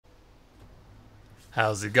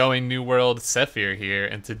How's it going, New World? Sethphir here,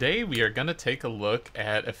 and today we are going to take a look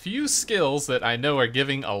at a few skills that I know are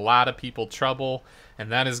giving a lot of people trouble, and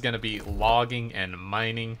that is going to be logging and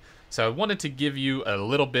mining. So I wanted to give you a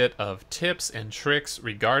little bit of tips and tricks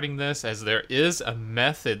regarding this, as there is a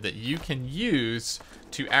method that you can use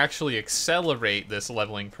to actually accelerate this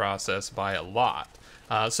leveling process by a lot.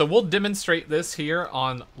 So we'll demonstrate this here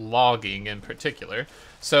on logging in particular.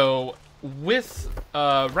 So with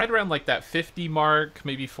right around like that 50 mark,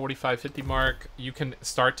 maybe 45, 50 mark, you can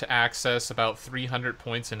start to access about 300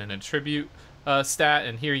 points in an attribute stat.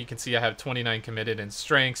 And here you can see I have 29 committed in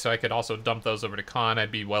strength, so I could also dump those over to con.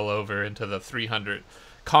 I'd be well over into the 300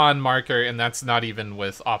 con marker, and that's not even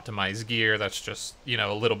with optimized gear. That's just, you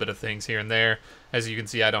know, a little bit of things here and there. As you can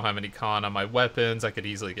see, I don't have any con on my weapons. I could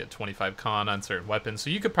easily get 25 con on certain weapons,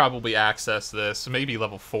 so you could probably access this, maybe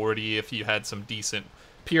level 40 if you had some decent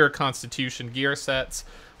pure constitution gear sets.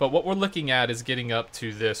 But what we're looking at is getting up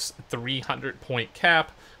to this 300 point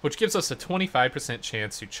cap, which gives us a 25%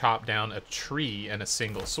 chance to chop down a tree in a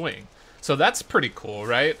single swing. So that's pretty cool,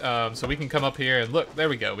 right? So we can come up here and look, there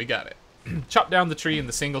we go, we got it. Chop down the tree in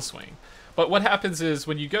the single swing. But what happens is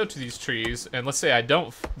when you go to these trees, and let's say I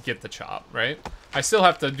don't get the chop, right? I still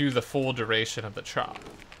have to do the full duration of the chop.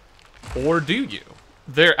 Or do you?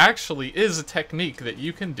 There actually is a technique that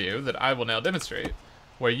you can do that I will now demonstrate,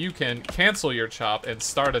 where you can cancel your chop and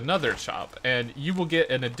start another chop, and you will get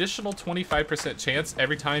an additional 25% chance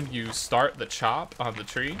every time you start the chop on the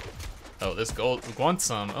tree. Oh, this gold wants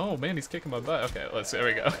some. Oh man, he's kicking my butt. Okay, there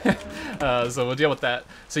we go. So we'll deal with that.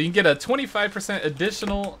 So you can get a 25%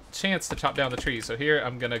 additional chance to chop down the tree. So here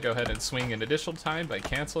I'm gonna go ahead and swing an additional time by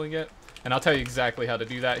canceling it. And I'll tell you exactly how to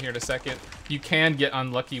do that here in a second. You can get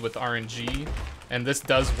unlucky with RNG, and this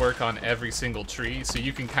does work on every single tree, so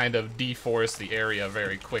you can kind of deforest the area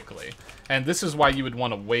very quickly. And this is why you would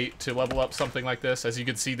want to wait to level up something like this. As you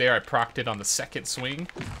can see there, I procced it on the second swing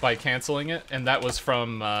by canceling it, and that was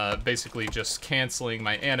from basically just canceling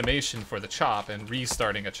my animation for the chop and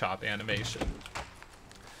restarting a chop animation.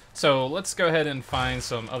 So let's go ahead and find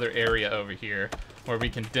some other area over here where we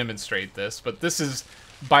can demonstrate this. But this is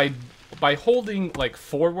by holding like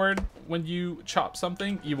forward when you chop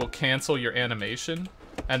something, you will cancel your animation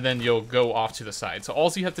and then you'll go off to the side. So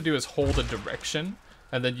all you have to do is hold a direction,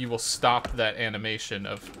 and then you will stop that animation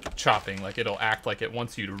of chopping. Like, it'll act like it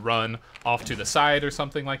wants you to run off to the side or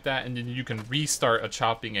something like that, and then you can restart a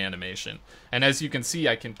chopping animation. And as you can see,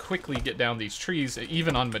 I can quickly get down these trees,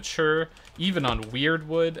 even on mature, even on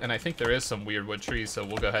Wyrdwood, and I think there is some Wyrdwood trees, so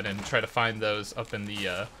we'll go ahead and try to find those up in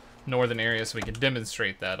the northern area so we can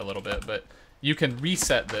demonstrate that a little bit. But you can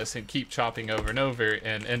reset this and keep chopping over and over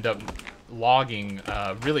and end up logging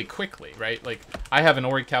really quickly, right? Like, I have an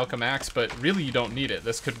orichalcum axe, but really you don't need it.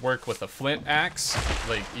 This could work with a flint axe.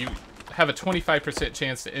 Like, you have a 25%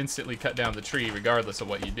 chance to instantly cut down the tree regardless of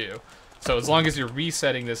what you do. So as long as you're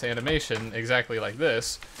resetting this animation exactly like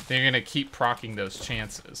this, then you're going to keep proccing those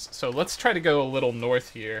chances. So let's try to go a little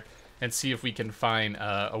north here and see if we can find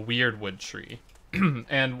a Wyrdwood tree.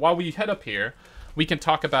 And while we head up here, we can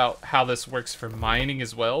talk about how this works for mining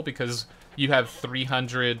as well, because you have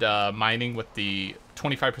 300 mining with the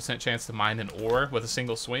 25% chance to mine an ore with a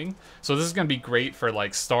single swing. So this is going to be great for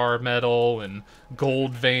like star metal and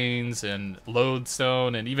gold veins and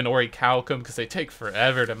lodestone and even orichalcum, because they take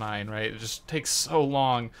forever to mine, right? It just takes so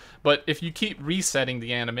long. But if you keep resetting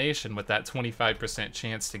the animation with that 25%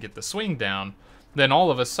 chance to get the swing down, then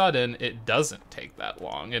all of a sudden it doesn't take that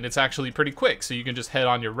long, and it's actually pretty quick, so you can just head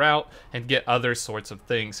on your route and get other sorts of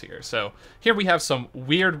things here. So here we have some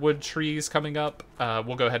Wyrdwood trees coming up.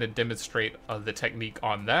 We'll go ahead and demonstrate the technique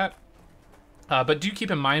on that. But do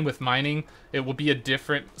keep in mind with mining, it will be a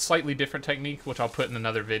slightly different technique, which I'll put in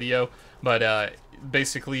another video. But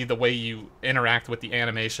basically the way you interact with the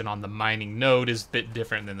animation on the mining node is a bit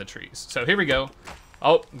different than the trees. So here we go.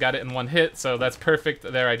 Oh, got it in one hit, so that's perfect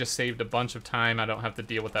there. I just saved a bunch of time. I don't have to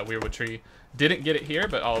deal with that Wyrdwood tree. Didn't get it here,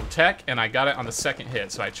 but I'll check, and I got it on the second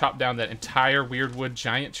hit. So I chopped down that entire Wyrdwood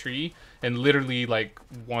giant tree in literally like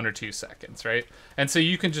 1 or 2 seconds, right? And so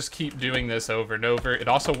you can just keep doing this over and over. It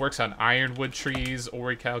also works on ironwood trees,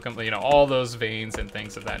 orichalcum, you know, all those veins and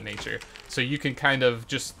things of that nature. So you can kind of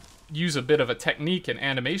just use a bit of a technique and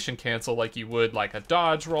animation cancel like you would like a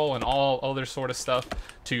dodge roll and all other sort of stuff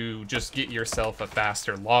to just get yourself a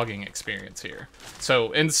faster logging experience here.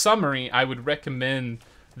 So in summary, I would recommend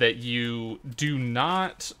that you do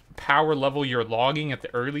not power level your logging at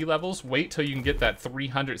the early levels. Wait till you can get that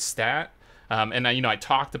 300 stat And I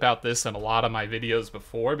talked about this in a lot of my videos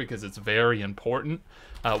before because it's very important.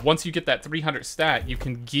 Once you get that 300 stat, you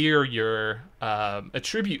can gear your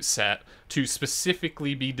attribute set to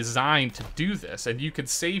specifically be designed to do this, and you can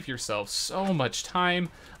save yourself so much time.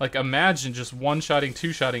 Like, imagine just one-shotting,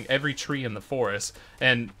 two-shotting every tree in the forest.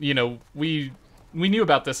 And we knew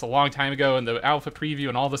about this a long time ago in the alpha preview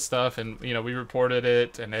and all this stuff, and we reported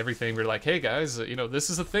it and everything. We were like, hey guys, this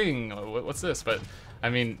is a thing. What's this? But I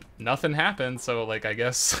mean, nothing happened. So like, I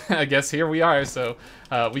guess here we are. So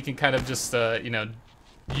we can kind of just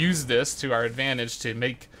use this to our advantage to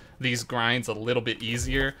make these grinds a little bit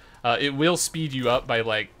easier. It will speed you up by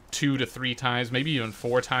like 2 to 3 times, maybe even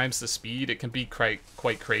 4 times the speed. It can be quite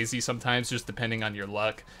crazy sometimes, just depending on your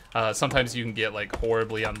luck. Sometimes you can get like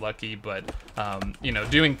horribly unlucky, but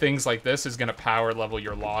doing things like this is going to power level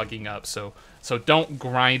your logging up. So don't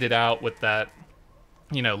grind it out with that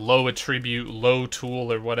low attribute, low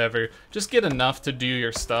tool, or whatever. Just get enough to do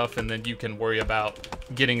your stuff, and then you can worry about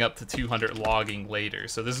getting up to 200 logging later.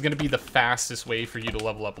 So this is going to be the fastest way for you to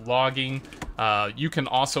level up logging. You can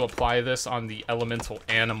also apply this on the elemental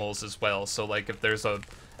animals as well. So like if there's a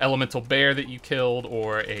elemental bear that you killed,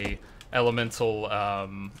 or a elemental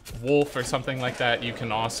wolf or something like that, you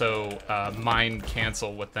can also mind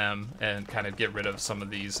cancel with them and kind of get rid of some of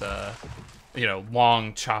these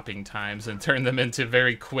long chopping times and turn them into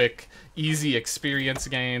very quick, easy experience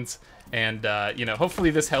gains. And, hopefully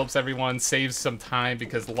this helps everyone, saves some time,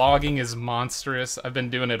 because logging is monstrous. I've been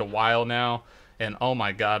doing it a while now, and oh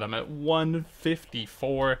my god, I'm at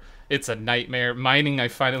 154. It's a nightmare. Mining, I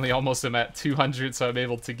finally almost am at 200, so I'm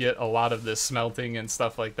able to get a lot of this smelting and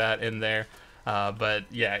stuff like that in there. But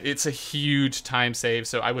yeah, it's a huge time save,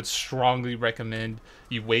 so I would strongly recommend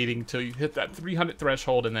you waiting till you hit that 300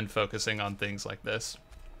 threshold and then focusing on things like this.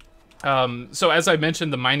 So as I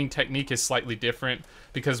mentioned, the mining technique is slightly different,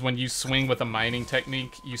 because when you swing with a mining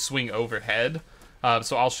technique, you swing overhead.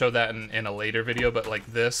 So I'll show that in a later video, but like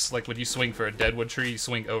this, like when you swing for a deadwood tree, you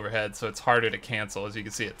swing overhead, so it's harder to cancel. As you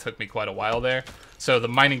can see, it took me quite a while there. So the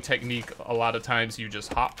mining technique, a lot of times you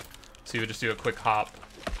just hop. So you would just do a quick hop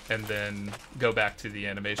and then go back to the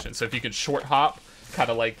animation. So if you can short hop, kind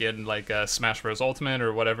of like in like Smash Bros. Ultimate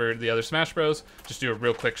or whatever the other Smash Bros, just do a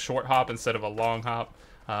real quick short hop instead of a long hop.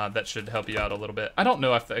 That should help you out a little bit. I don't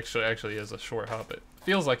know if that actually is a short hop. It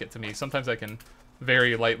feels like it to me. Sometimes I can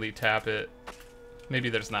very lightly tap it. Maybe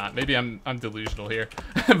there's not. Maybe I'm delusional here.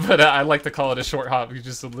 But I like to call it a short hop. You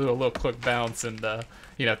just a little quick bounce and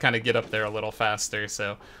kind of get up there a little faster.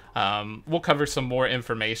 So we'll cover some more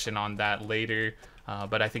information on that later.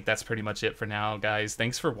 But I think that's pretty much it for now, guys.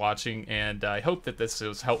 Thanks for watching, and I hope that this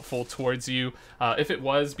was helpful towards you. If it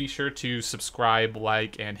was, be sure to subscribe,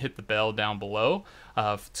 like, and hit the bell down below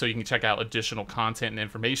so you can check out additional content and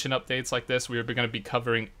information updates like this. We're going to be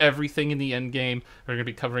covering everything in the end game. We're going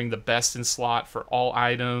to be covering the best in slot for all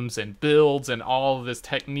items and builds and all of this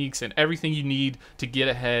techniques and everything you need to get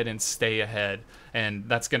ahead and stay ahead. And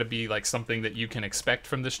that's going to be like something that you can expect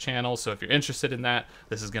from this channel. So if you're interested in that,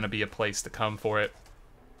 this is going to be a place to come for it.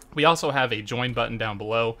 We also have a join button down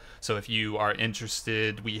below, so if you are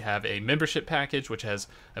interested, we have a membership package which has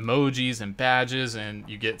emojis and badges, and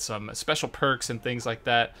you get some special perks and things like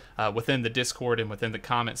that within the Discord and within the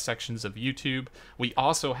comment sections of YouTube. We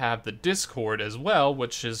also have the Discord as well,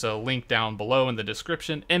 which is a link down below in the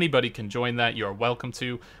description. Anybody can join that. You are welcome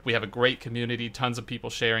to. We have a great community, tons of people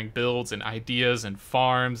sharing builds and ideas and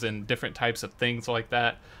farms and different types of things like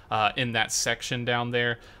that in that section down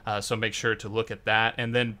there, so make sure to look at that.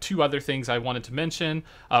 And then 2 other things I wanted to mention.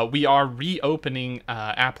 We are reopening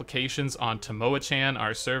applications on Tboneangus,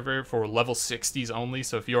 our server, for level 60s only.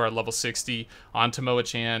 So if you are a level 60 on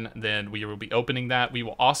Tboneangus, then we will be opening that. We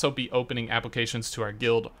will also be opening applications to our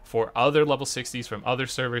guild for other level 60s from other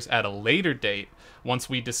servers at a later date, once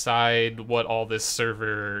we decide what all this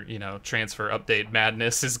server, transfer update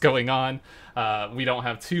madness is going on. We don't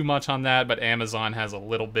have too much on that, but Amazon has a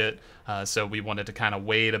little bit, so we wanted to kind of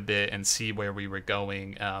wait a bit and see where we were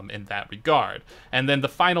going in that regard. And then the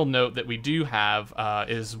final note that we do have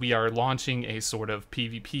is we are launching a sort of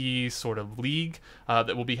PvP sort of league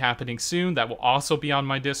that will be happening soon. That will also be on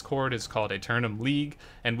my Discord. It's called a Turnum League,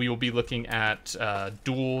 and we will be looking at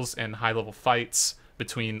duels and high-level fights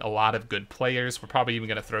between a lot of good players. We're probably even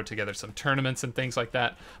going to throw together some tournaments and things like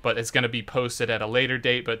that, but it's going to be posted at a later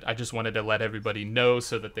date. But I just wanted to let everybody know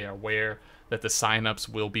so that they are aware that the signups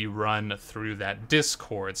will be run through that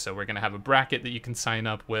Discord. So we're going to have a bracket that you can sign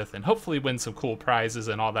up with and hopefully win some cool prizes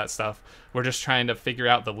and all that stuff. We're just trying to figure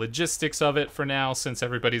out the logistics of it for now, since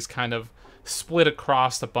everybody's kind of split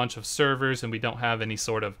across a bunch of servers and we don't have any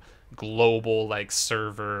sort of global like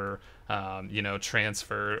server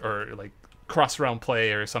transfer or like cross-realm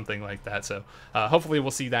play or something like that. So hopefully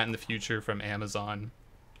we'll see that in the future from Amazon.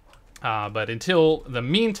 But until the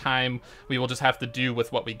meantime, we will just have to do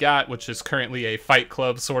with what we got, which is currently a Fight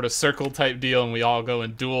Club sort of circle type deal, and we all go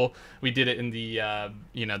and duel. We did it in the,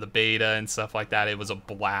 the beta and stuff like that. It was a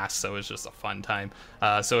blast, so it was just a fun time.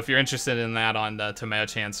 So if you're interested in that on the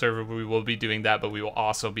Tboneangus server, we will be doing that, but we will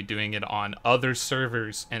also be doing it on other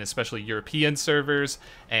servers, and especially European servers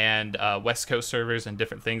and West Coast servers and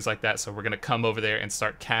different things like that. So we're going to come over there and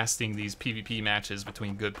start casting these PvP matches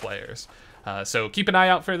between good players. So keep an eye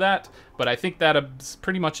out for that, but I think that's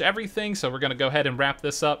pretty much everything, so we're going to go ahead and wrap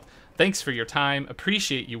this up. Thanks for your time.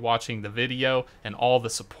 Appreciate you watching the video and all the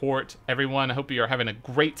support. Everyone, I hope you are having a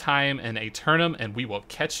great time in Aeternum, and we will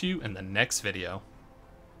catch you in the next video.